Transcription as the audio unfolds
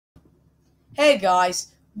Hey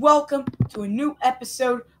guys, welcome to a new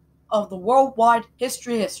episode of the Worldwide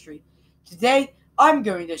History. Today, I'm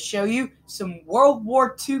going to show you some World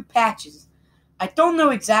War II patches. I don't know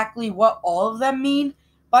exactly what all of them mean,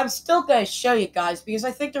 but I'm still going to show you guys because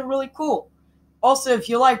I think they're really cool. Also, if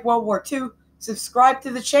you like World War II, subscribe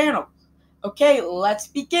to the channel. Okay, let's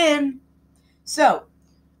begin. So,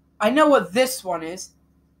 I know what this one is.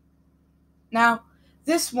 Now,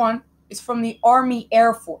 this one is from the Army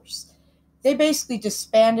Air Force. They basically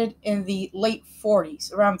disbanded in the late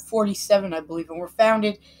 40s, around 47, I believe, and were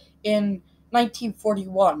founded in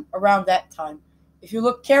 1941, around that time. If you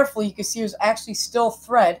look carefully, you can see there's actually still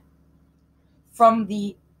thread from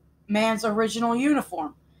the man's original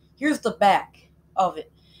uniform. Here's the back of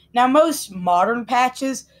it. Now, most modern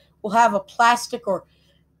patches will have a plastic or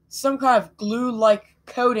some kind of glue-like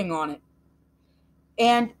coating on it.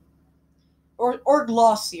 And or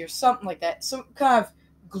glossy or something like that. Some kind of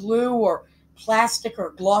glue or plastic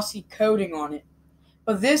or glossy coating on it.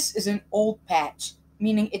 But this is an old patch,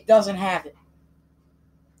 meaning it doesn't have it.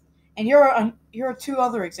 And here are two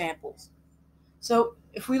other examples. So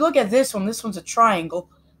if we look at this one's a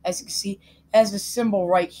triangle. As you can see, it has the symbol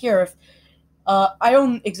right here. I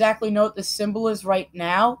don't exactly know what the symbol is right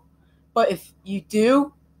now, but if you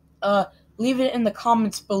do, leave it in the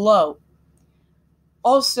comments below.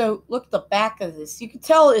 Also, look at the back of this. You can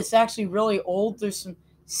tell it's actually really old. There's some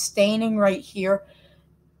staining right here.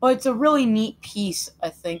 But it's a really neat piece, I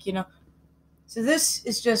think, So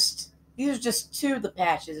these are just two of the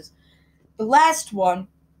patches. The last one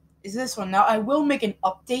is this one. Now, I will make an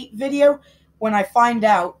update video when I find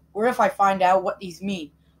out, or if I find out what these mean.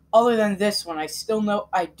 Other than this one,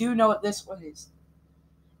 I do know what this one is.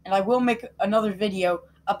 And I will make another video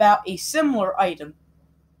about a similar item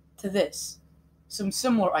to this. Some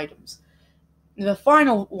similar items. The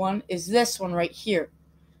final one is this one right here.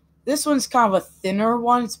 This one's kind of a thinner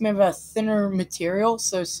one. It's made of a thinner material,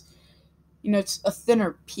 so it's a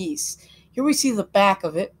thinner piece. Here we see the back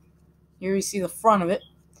of it. Here we see the front of it.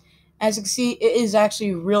 As you can see, it is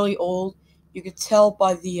actually really old. You can tell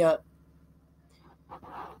by the you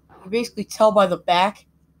basically tell by the back.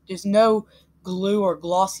 There's no glue or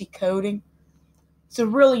glossy coating. It's a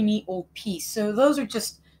really neat old piece. So those are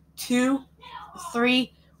just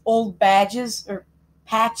 3 old badges or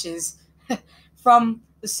patches from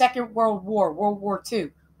the Second World War, World War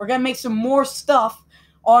II. We're going to make some more stuff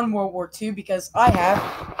on World War II because I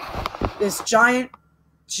have this giant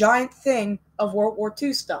thing of World War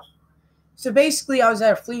II stuff. So basically, I was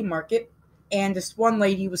at a flea market, and this one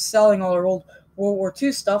lady was selling all her old World War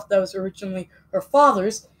II stuff that was originally her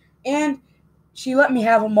father's, and she let me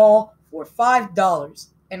have them all for $5,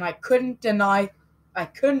 and I couldn't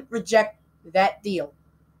reject that deal.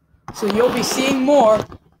 So you'll be seeing more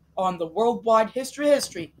on the Worldwide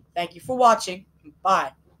History. Thank you for watching.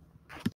 Bye.